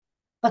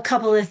a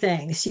couple of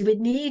things. You would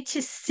need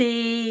to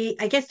see,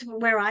 I guess,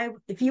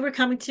 if you were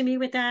coming to me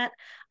with that,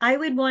 I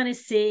would want to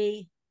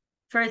see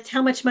first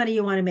how much money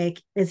you want to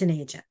make as an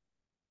agent.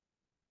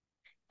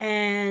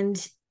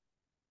 And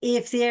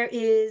if there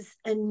is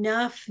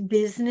enough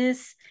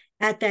business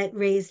at that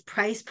raised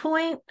price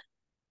point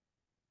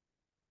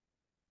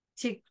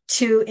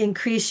to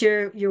increase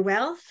your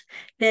wealth,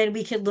 then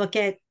we could look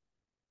at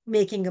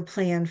making a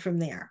plan from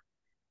there.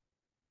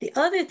 The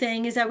other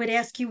thing is I would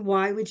ask you,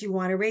 why would you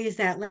want to raise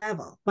that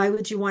level? Why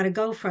would you want to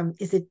go from,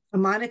 is it a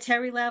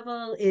monetary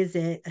level? Is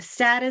it a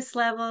status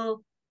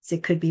level? So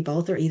it could be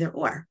both or either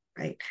or,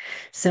 right?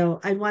 So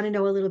I'd want to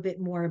know a little bit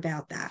more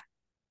about that.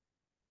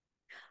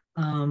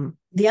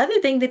 The other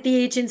thing that the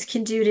agents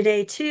can do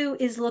today too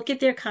is look at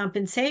their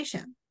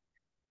compensation.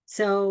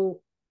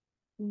 So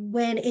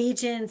when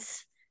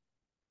agents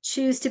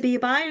choose to be a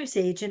buyer's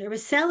agent or a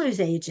seller's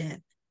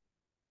agent,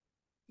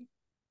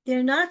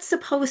 they're not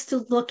supposed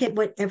to look at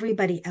what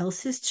everybody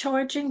else is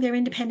charging. They're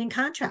independent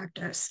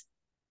contractors.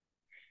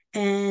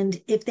 And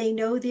if they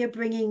know they're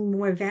bringing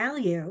more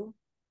value,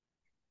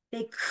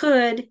 they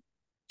could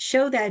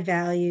show that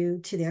value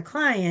to their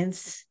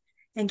clients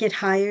and get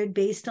hired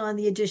based on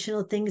the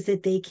additional things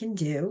that they can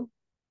do.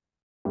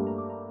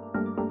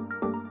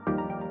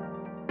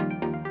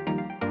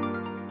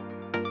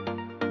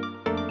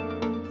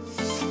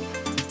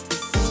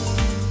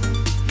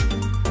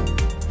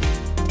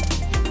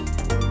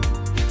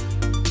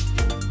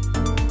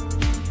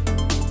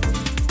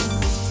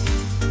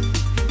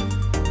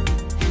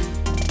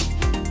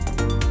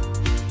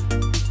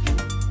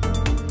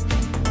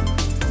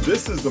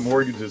 This is the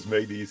Mortgages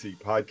Made Easy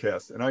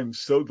podcast, and I'm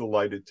so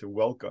delighted to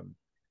welcome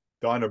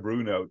Donna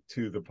Bruno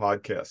to the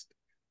podcast.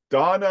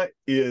 Donna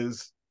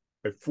is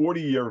a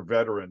 40-year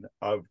veteran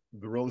of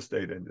the real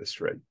estate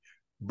industry,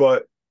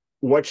 but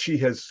what she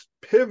has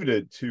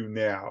pivoted to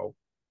now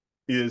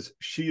is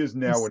she is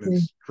now an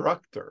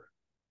instructor.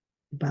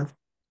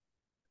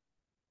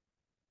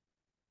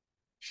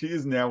 She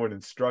is now an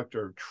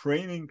instructor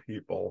training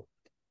people.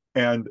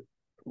 And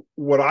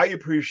what I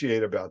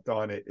appreciate about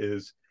Donna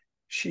is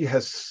she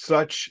has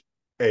such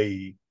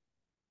a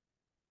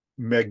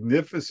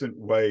magnificent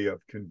way of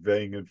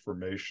conveying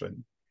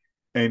information.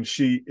 And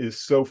she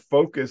is so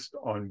focused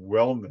on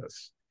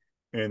wellness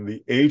and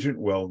the agent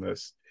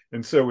wellness.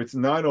 And so it's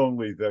not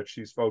only that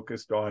she's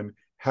focused on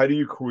how do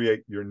you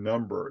create your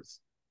numbers,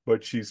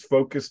 but she's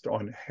focused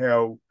on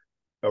how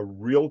a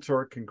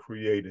realtor can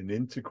create an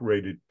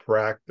integrated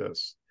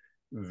practice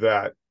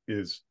that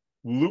is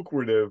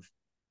lucrative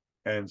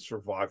and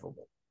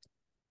survivable.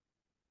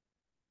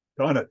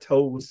 Donna,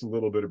 tell us a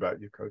little bit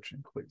about your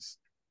coaching, please.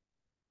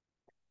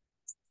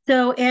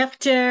 So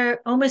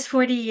after almost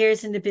 40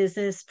 years in the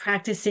business,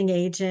 practicing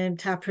agent,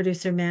 top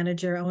producer,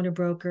 manager, owner,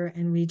 broker,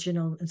 and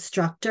regional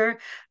instructor,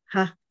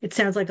 it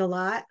sounds like a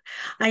lot.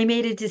 I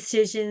made a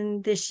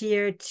decision this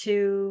year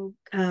to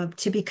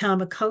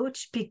become a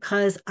coach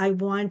because I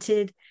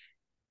wanted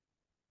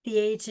the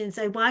agents.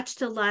 I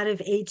watched a lot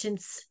of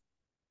agents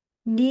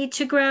need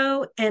to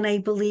grow, and I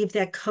believe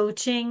that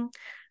coaching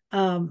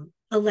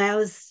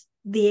allows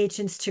the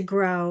agents to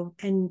grow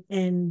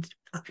and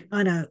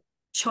on a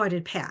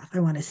charted path, I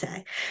want to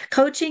say.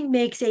 Coaching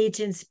makes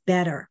agents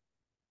better.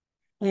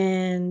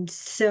 And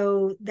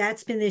so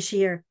that's been this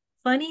year.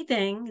 Funny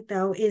thing,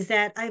 though, is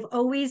that I've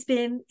always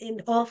been,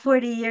 in all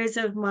 40 years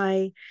of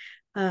my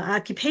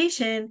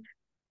occupation,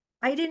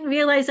 I didn't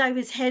realize I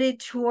was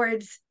headed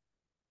towards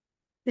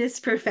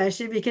this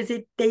profession because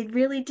they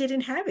really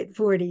didn't have it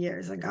 40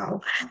 years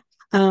ago.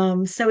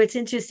 So it's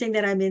interesting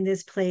that I'm in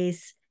this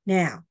place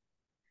now.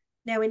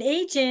 Now, an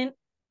agent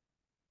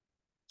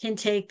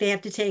they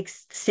have to take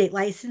state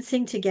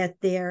licensing to get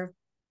their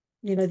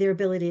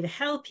ability to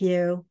help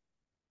you,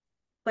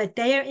 but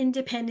they are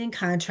independent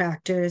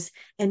contractors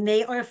and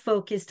they are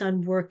focused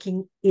on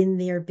working in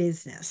their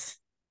business.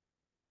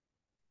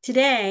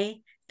 Today,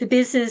 the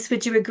business,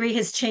 would you agree,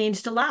 has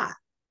changed a lot.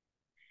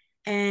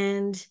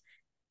 And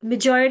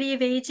majority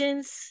of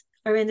agents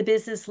are in the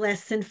business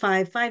less than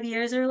five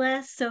years or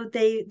less. So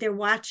they're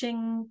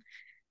watching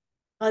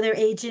other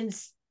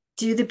agents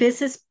do the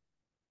business,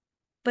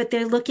 but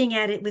they're looking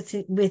at it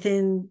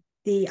within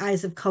the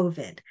eyes of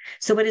COVID.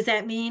 So what does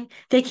that mean?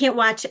 They can't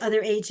watch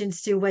other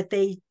agents do what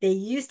they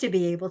used to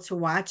be able to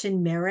watch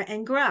and mirror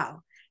and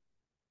grow.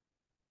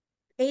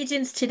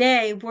 Agents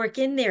today work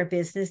in their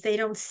business. They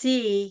don't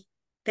see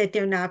that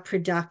they're not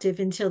productive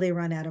until they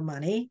run out of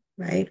money,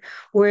 right?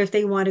 Or if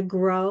they want to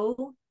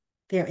grow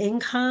their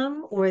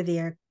income or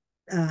their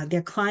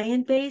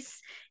client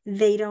base,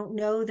 they don't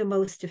know the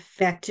most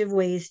effective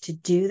ways to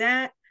do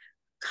that.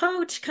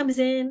 Coach comes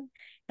in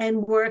and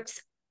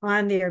works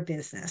on their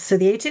business. So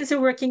the agents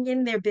are working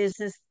in their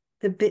business.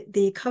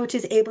 The coach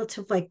is able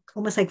to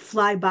almost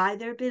fly by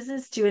their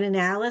business, do an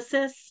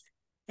analysis,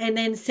 and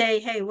then say,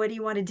 hey, what do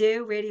you want to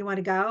do? Where do you want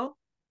to go?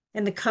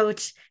 And the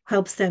coach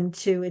helps them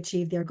to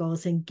achieve their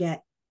goals and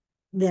get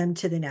them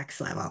to the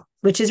next level,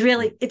 which is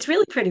it's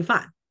really pretty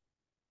fun.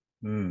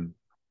 Mm.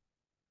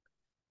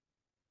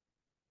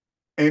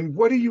 And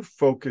what do you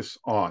focus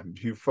on?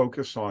 Do you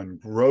focus on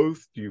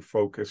growth? Do you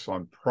focus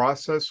on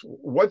process?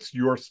 What's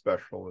your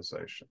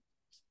specialization?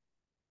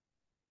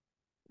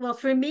 Well,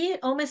 for me, it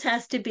almost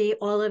has to be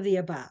all of the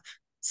above.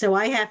 So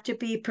I have to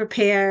be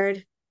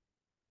prepared,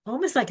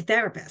 almost like a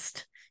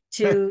therapist,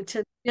 to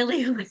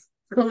really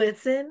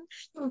listen,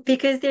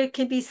 because there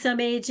can be some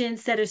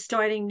agents that are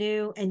starting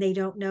new and they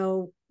don't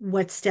know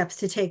what steps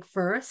to take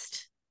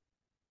first.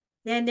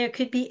 Then there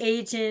could be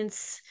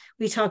agents.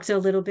 We talked a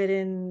little bit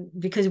in,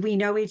 because we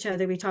know each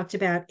other, we talked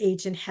about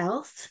agent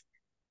health.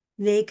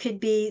 They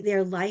could be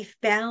their life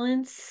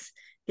balance,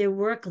 their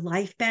work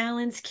life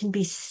balance can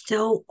be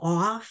so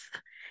off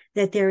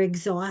that they're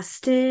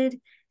exhausted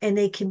and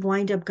they can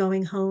wind up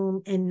going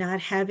home and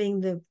not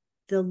having the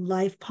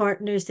life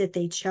partners that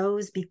they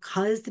chose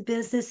because the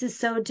business is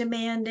so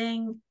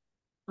demanding.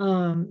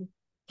 Um,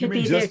 You could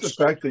mean be their just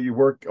the fact that you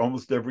work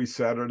almost every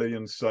Saturday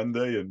and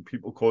Sunday and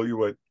people call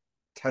you at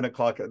 10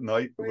 o'clock at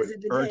night hours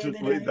of the day and the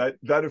urgently, night.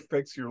 that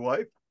affects your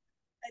life?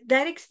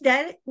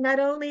 That not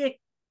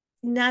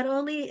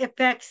only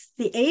affects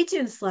the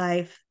agent's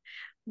life,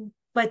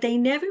 but they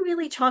never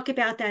really talk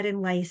about that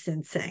in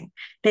licensing.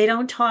 They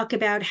don't talk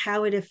about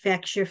how it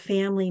affects your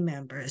family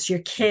members, your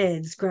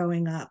kids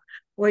growing up,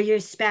 or your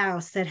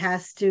spouse that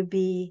has to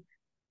be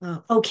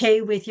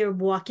okay with your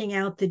walking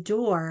out the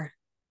door,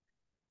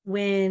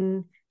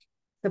 when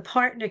the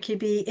partner could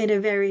be in a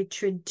very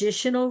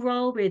traditional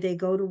role where they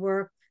go to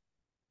work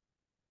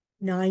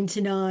 9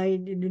 to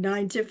 9,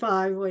 9 to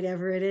 5,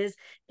 whatever it is.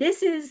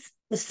 This is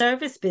the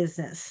service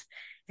business.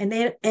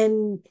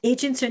 And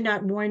agents are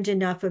not warned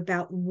enough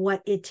about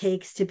what it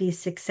takes to be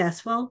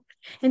successful.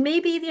 And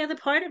maybe the other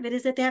part of it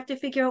is that they have to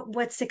figure out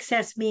what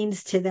success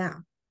means to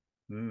them.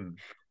 Mm.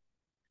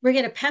 We're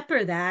going to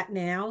pepper that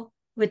now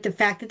with the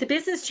fact that the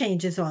business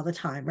changes all the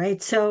time,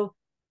 right? So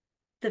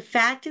the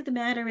fact of the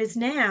matter is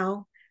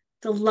now,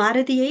 a lot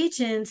of the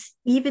agents,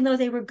 even though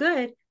they were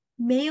good,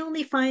 may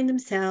only find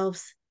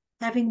themselves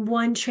having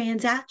one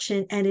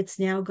transaction, and it's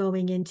now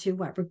going into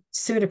what, we're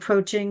soon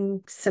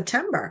approaching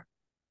September.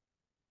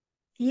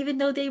 Even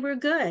though they were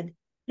good,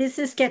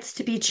 business gets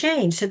to be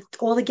changed. So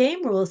all the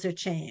game rules are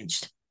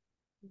changed.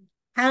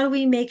 How do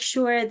we make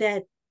sure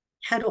that,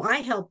 how do I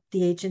help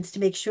the agents to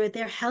make sure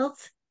their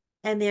health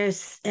and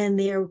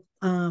their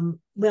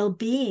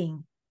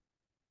well-being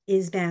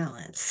is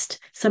balanced?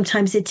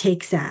 Sometimes it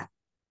takes that.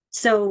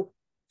 So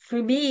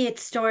for me, it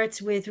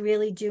starts with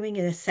really doing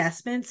an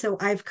assessment. So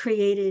I've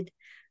created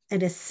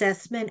an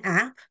assessment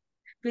app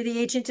where the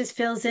agent just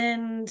fills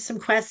in some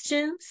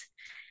questions.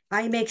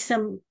 I make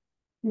some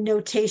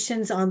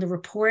notations on the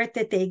report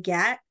that they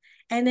get.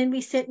 And then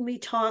we sit and we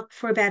talk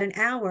for about an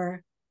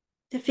hour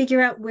to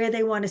figure out where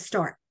they want to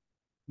start.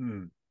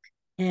 Hmm.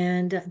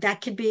 And that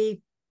could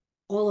be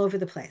all over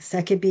the place.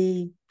 That could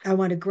be, I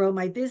want to grow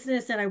my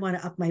business and I want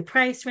to up my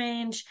price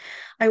range.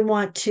 I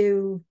want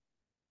to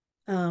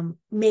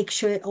make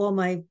sure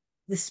that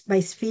my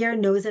sphere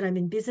knows that I'm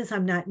in business.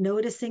 I'm not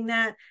noticing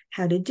that,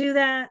 how to do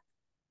that.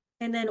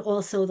 And then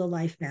also the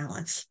life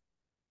balance.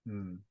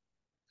 Hmm.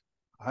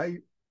 I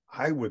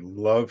I would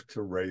love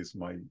to raise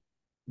my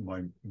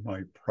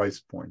price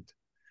point.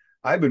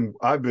 I've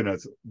been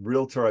as a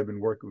realtor, I've been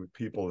working with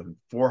people in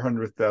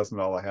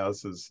 $400,000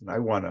 houses, and I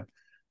want to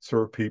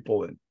serve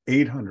people in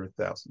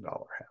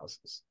 $800,000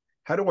 houses.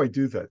 How do I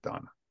do that,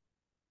 Donna?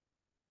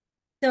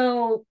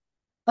 So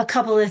a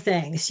couple of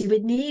things. You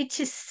would need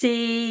to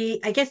see,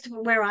 I guess,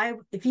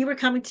 if you were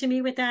coming to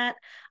me with that,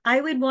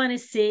 I would want to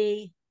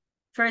see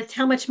first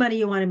how much money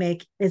you want to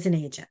make as an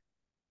agent.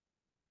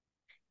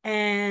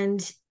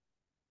 And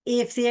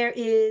if there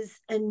is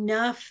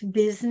enough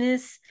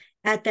business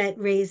at that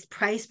raised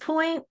price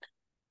point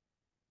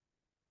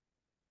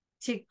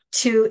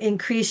to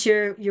increase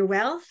your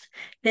wealth,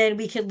 then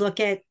we could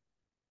look at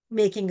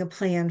making a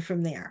plan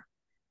from there.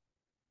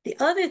 The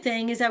other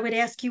thing is, I would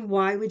ask you,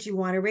 why would you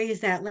want to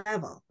raise that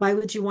level? Why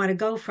would you want to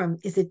go from,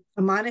 is it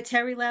a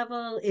monetary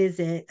level?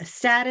 Is it a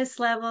status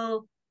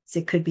level?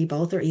 It could be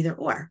both or either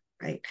or,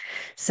 right?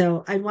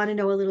 So I'd want to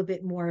know a little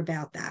bit more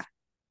about that.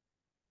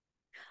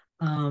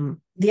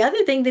 The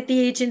other thing that the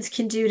agents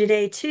can do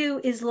today too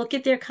is look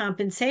at their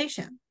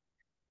compensation.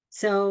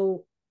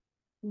 So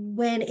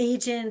when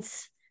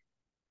agents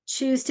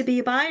choose to be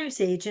a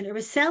buyer's agent or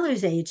a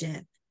seller's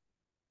agent,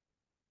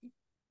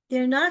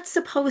 they're not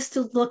supposed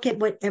to look at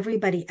what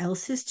everybody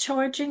else is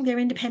charging. They're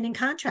independent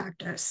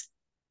contractors.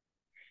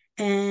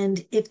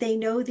 And if they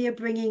know they're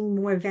bringing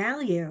more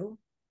value,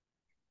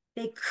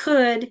 they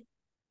could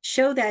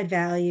show that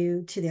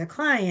value to their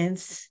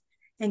clients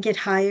and get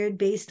hired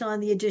based on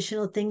the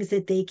additional things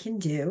that they can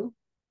do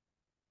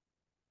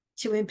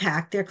to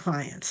impact their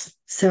clients.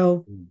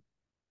 So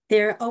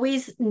there are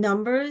always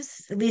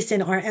numbers, at least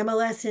in our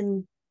MLS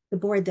and the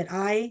board that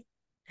I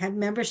have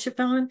membership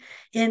on,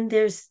 and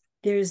there's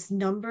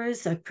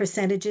numbers of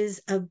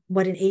percentages of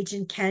what an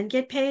agent can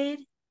get paid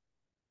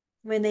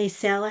when they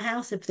sell a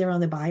house if they're on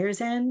the buyer's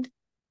end.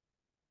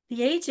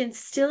 The agents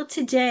still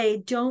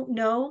today don't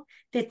know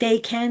that they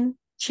can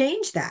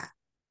change that,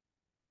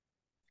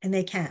 and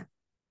they can.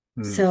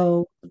 Hmm.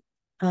 So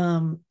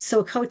So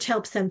a coach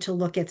helps them to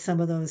look at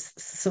some of those,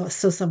 so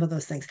some of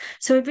those things.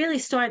 So it really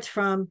starts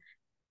from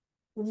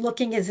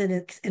looking as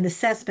an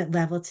assessment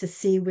level to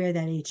see where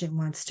that agent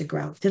wants to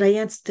grow. Did I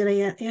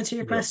answer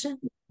your Yeah, question?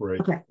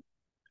 right. Okay.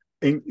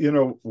 And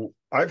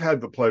I've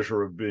had the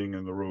pleasure of being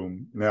in the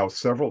room now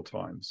several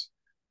times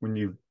when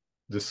you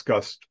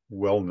discussed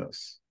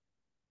wellness,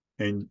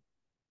 and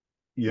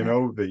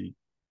Yeah. the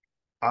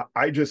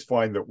I just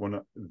find that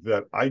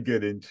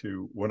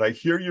when I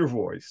hear your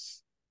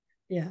voice,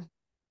 Yeah.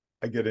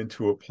 I get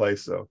into a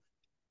place of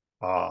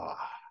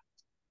ah,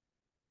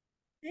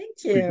 Thank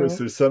because you.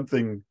 there's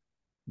something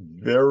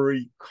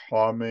very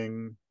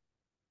calming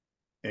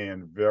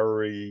and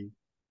very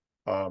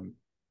um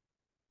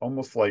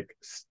almost like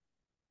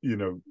you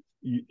know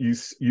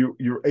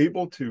you're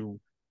able to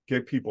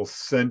get people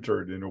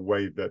centered in a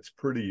way that's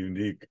pretty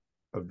unique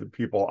of the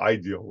people I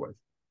deal with.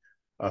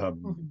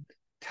 um Mhm.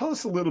 Tell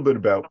us a little bit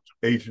about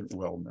agent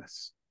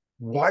wellness.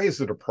 Why is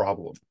it a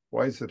problem?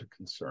 Why is it a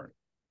concern?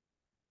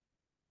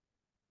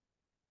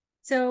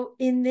 So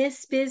in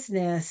this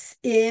business,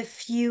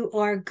 if you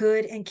are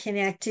good and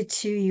connected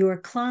to your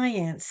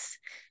clients,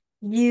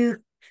 you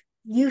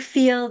you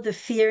feel the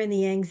fear and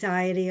the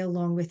anxiety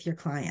along with your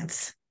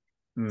clients.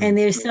 And Mm,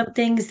 there's some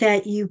things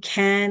that you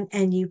can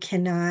and you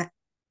cannot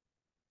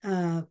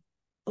uh,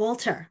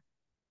 alter.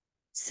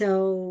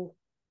 So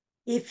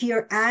if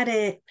you're at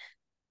it,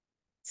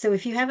 so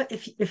if you have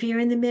if you're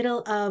in the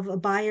middle of a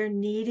buyer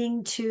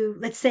needing to,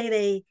 let's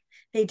say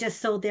they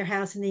just sold their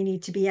house and they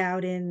need to be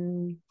out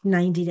in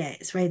 90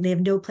 days, right? And they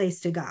have no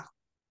place to go.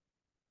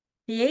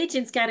 The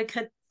agent's got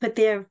to put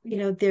their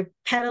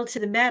pedal to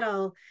the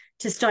metal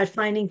to start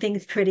finding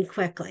things pretty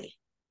quickly.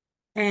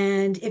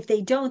 And if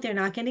they don't, they're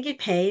not going to get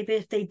paid. But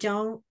if they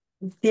don't,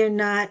 they're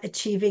not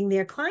achieving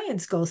their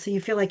client's goals. So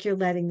you feel like you're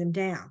letting them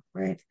down,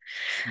 right?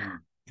 mm,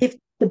 If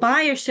the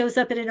buyer shows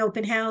up at an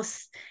open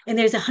house and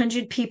there's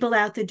 100 people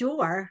out the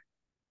door,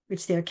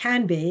 which there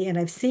can be, and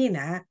I've seen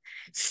that,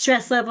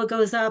 stress level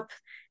goes up,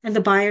 and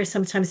the buyer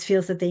sometimes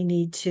feels that they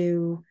need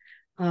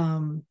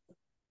um,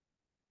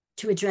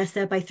 to address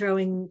that by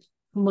throwing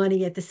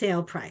money at the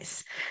sale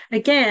price.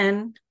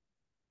 Again,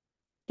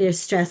 there's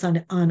stress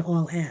on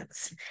all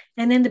ends.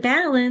 And then the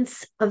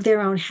balance of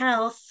their own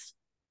health,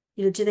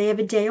 do they have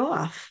a day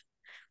off?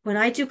 When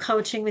I do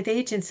coaching with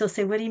agents, they'll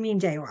say, "What do you mean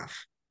day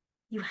off?"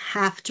 You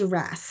have to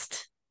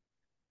rest.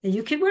 And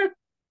you can work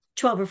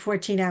 12 or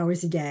 14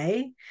 hours a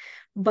day,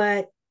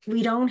 but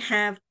we don't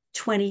have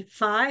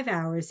 25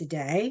 hours a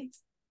day,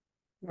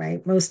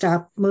 right?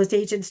 Most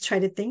agents try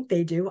to think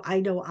they do. I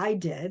know I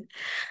did.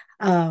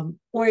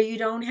 Or you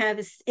don't have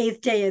an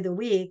eighth day of the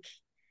week.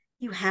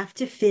 You have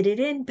to fit it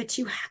in, but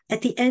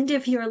at the end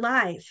of your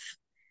life,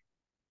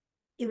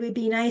 it would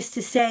be nice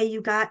to say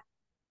you got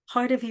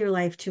part of your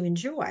life to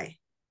enjoy.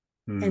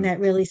 And mm. that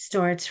really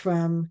starts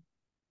from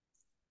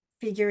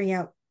figuring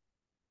out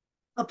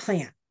a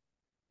plan.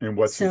 And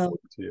what's So,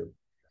 important to you?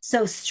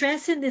 so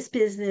stress in this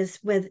business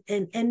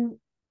and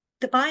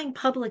the buying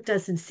public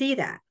doesn't see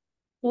that.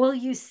 All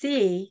you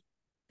see,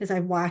 because I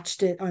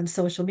watched it on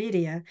social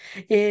media,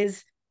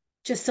 is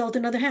just sold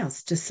another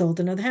house, just sold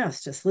another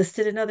house, just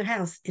listed another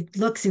house. It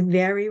looks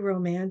very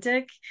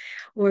romantic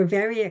or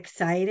very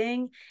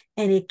exciting,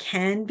 and it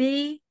can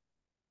be,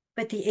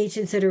 but the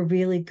agents that are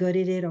really good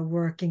at it are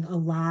working a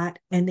lot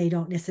and they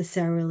don't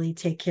necessarily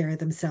take care of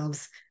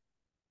themselves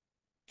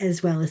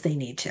as well as they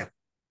need to.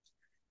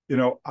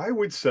 I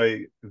would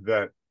say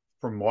that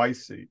from my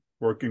seat,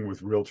 working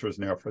with realtors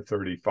now for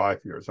 35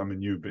 years, I'm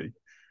in UB.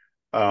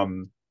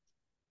 Um,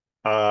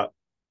 uh,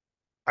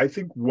 I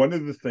think one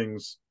of the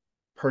things,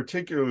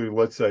 particularly,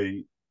 let's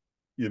say,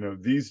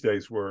 these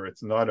days where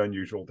it's not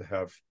unusual to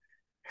have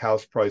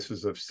house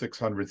prices of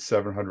 600,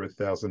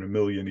 700,000, a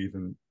million,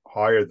 even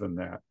higher than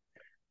that,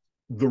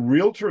 the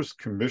realtor's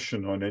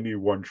commission on any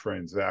one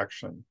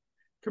transaction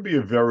could be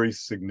a very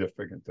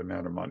significant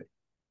amount of money.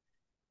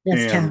 Yes,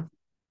 And Cam.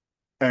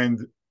 and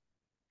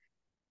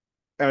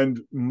and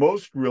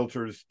most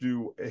realtors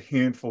do a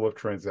handful of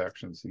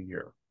transactions a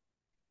year.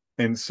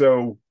 And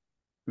so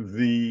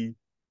the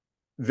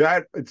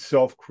that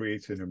itself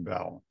creates an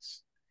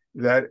imbalance.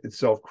 That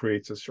itself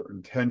creates a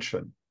certain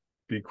tension,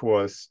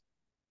 because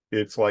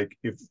it's like,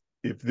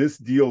 if this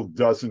deal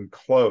doesn't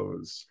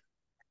close,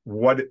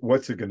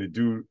 what's it going to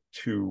do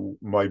to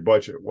my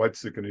budget?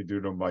 What's it going to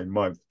do to my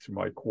month, to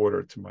my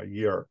quarter, to my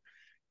year?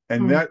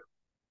 And Mm,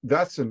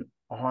 that's an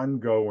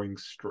ongoing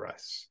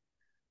stress.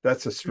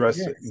 That's a it stress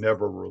that is.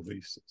 never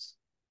releases.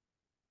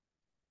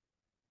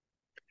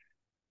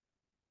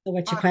 So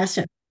what's your Donna,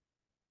 question?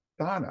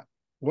 Donna,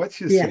 what's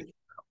your Yeah.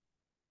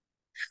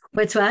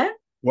 What's what?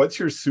 what's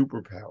your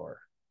superpower?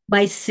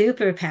 My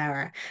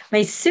superpower.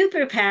 My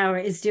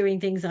superpower is doing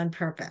things on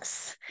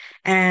purpose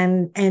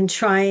and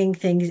trying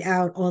things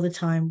out all the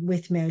time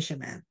with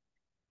measurement.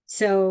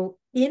 So,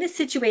 in a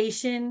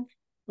situation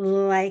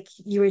like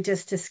you were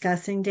just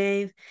discussing,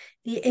 Dave,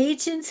 the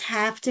agents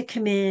have to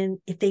come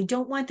in if they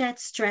don't want that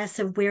stress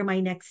of where my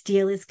next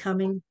deal is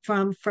coming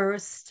from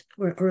first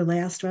or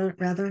last,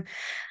 rather.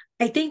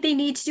 I think they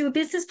need to do a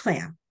business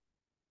plan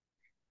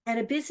And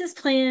a business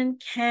plan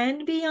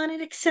can be on an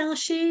Excel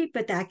sheet,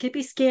 but that could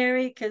be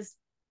scary because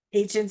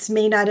agents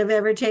may not have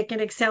ever taken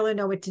Excel or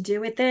know what to do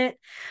with it.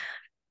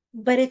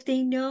 But if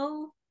they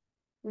know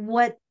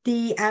what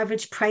the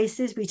average price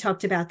is, we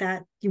talked about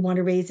that. You want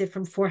to raise it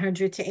from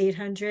 400 to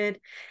 800.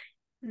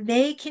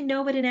 They can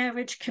know what an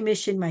average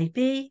commission might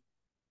be.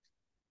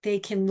 They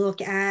can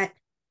look at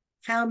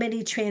how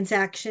many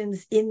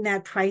transactions in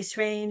that price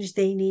range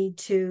they need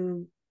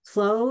to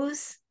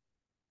close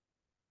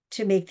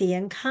to make the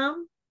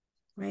income,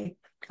 right?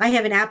 I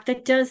have an app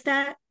that does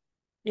that.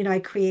 I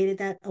created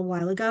that a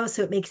while ago,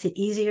 so it makes it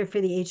easier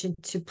for the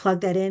agent to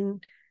plug that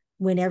in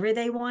whenever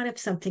they want if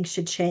something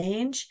should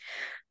change.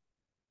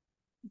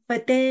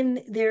 But then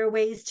there are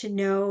ways to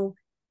know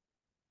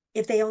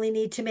if they only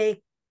need to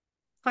make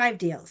 5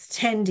 deals,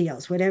 10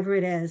 deals, whatever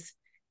it is,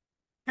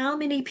 how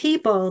many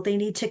people they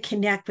need to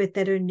connect with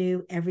that are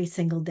new every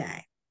single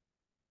day.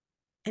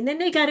 And then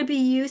they got to be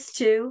used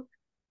to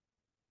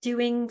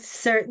doing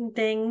certain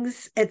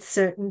things at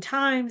certain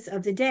times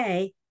of the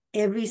day,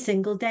 every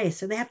single day.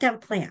 So they have to have a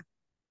plan.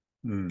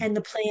 And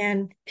the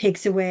plan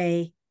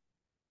the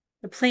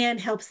plan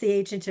helps the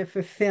agent to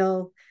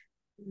fulfill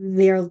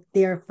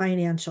their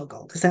financial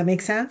goal. Does that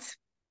make sense?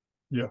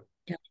 Yeah.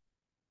 Yeah.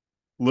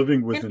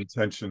 Living with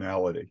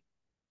intentionality.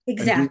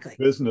 Exactly. And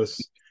do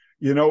business.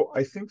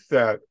 I think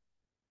that,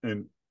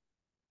 and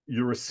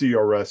you're a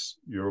CRS,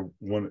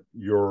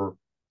 your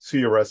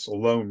CRS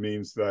alone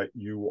means that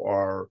you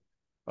are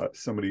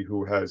somebody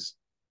who has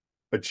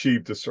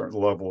achieved a certain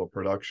level of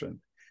production.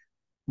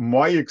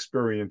 My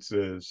experience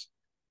is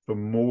the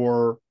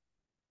more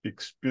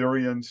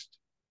experienced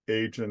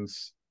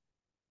agents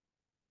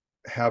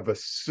have a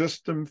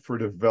system for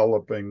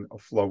developing a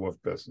flow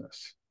of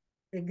business.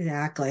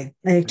 Exactly.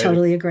 I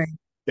totally agree.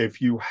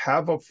 If you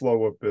have a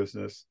flow of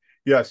business,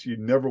 yes, you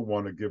never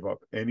want to give up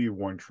any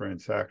one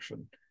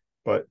transaction.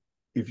 But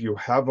if you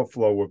have a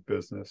flow of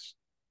business,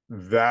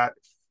 that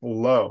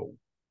flow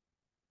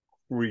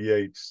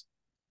creates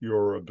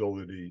your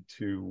ability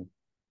to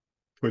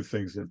put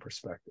things in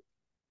perspective.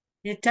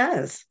 It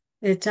does.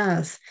 It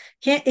does.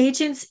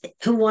 Agents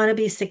who want to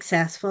be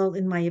successful,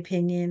 in my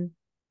opinion,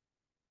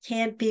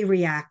 can't be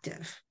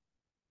reactive.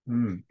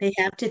 They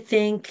have to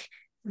think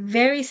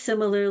very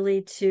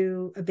similarly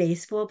to a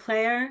baseball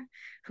player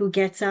who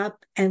gets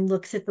up and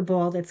looks at the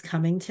ball that's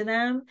coming to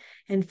them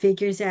and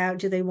figures out,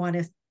 do they want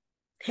to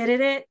hit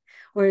it,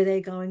 or are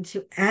they going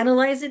to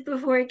analyze it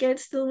before it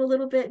gets to them a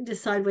little bit and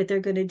decide what they're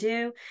going to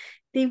do?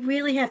 They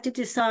really have to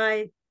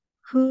decide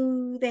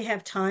who they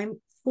have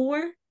time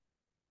for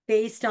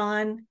based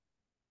on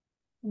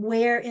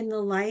where in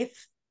the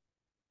life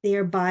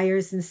their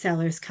buyers and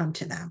sellers come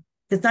to them.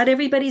 Because not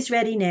everybody's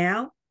ready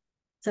now.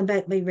 Some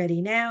might be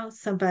ready now,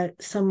 some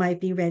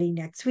might be ready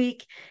next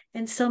week,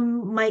 and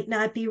some might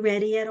not be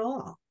ready at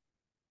all.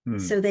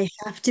 So they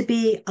have to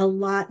be a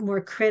lot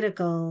more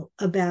critical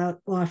about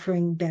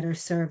offering better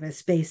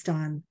service based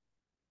on,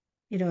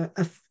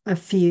 a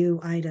few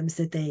items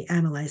that they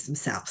analyze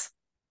themselves.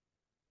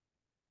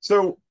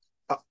 So,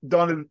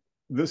 Donna,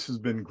 this has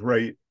been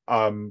great.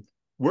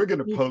 We're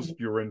going to post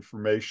your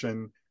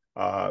information.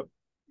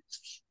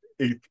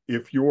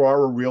 If you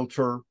are a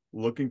realtor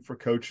looking for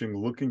coaching,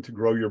 looking to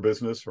grow your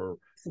business, or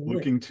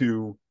looking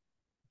to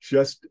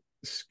just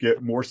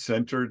get more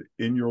centered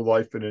in your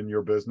life and in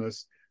your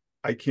business,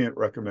 I can't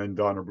recommend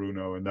Donna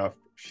Bruno enough.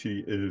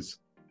 She is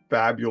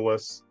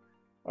fabulous,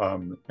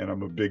 and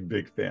I'm a big,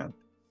 big fan.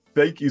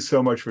 Thank you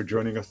so much for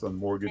joining us on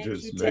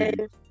Mortgages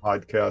Made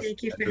podcast.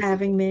 Thank you for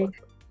having me.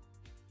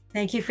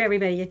 Thank you for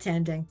everybody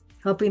attending.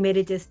 Hope we made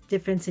a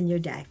difference in your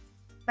day.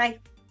 Bye.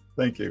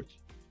 Thank you.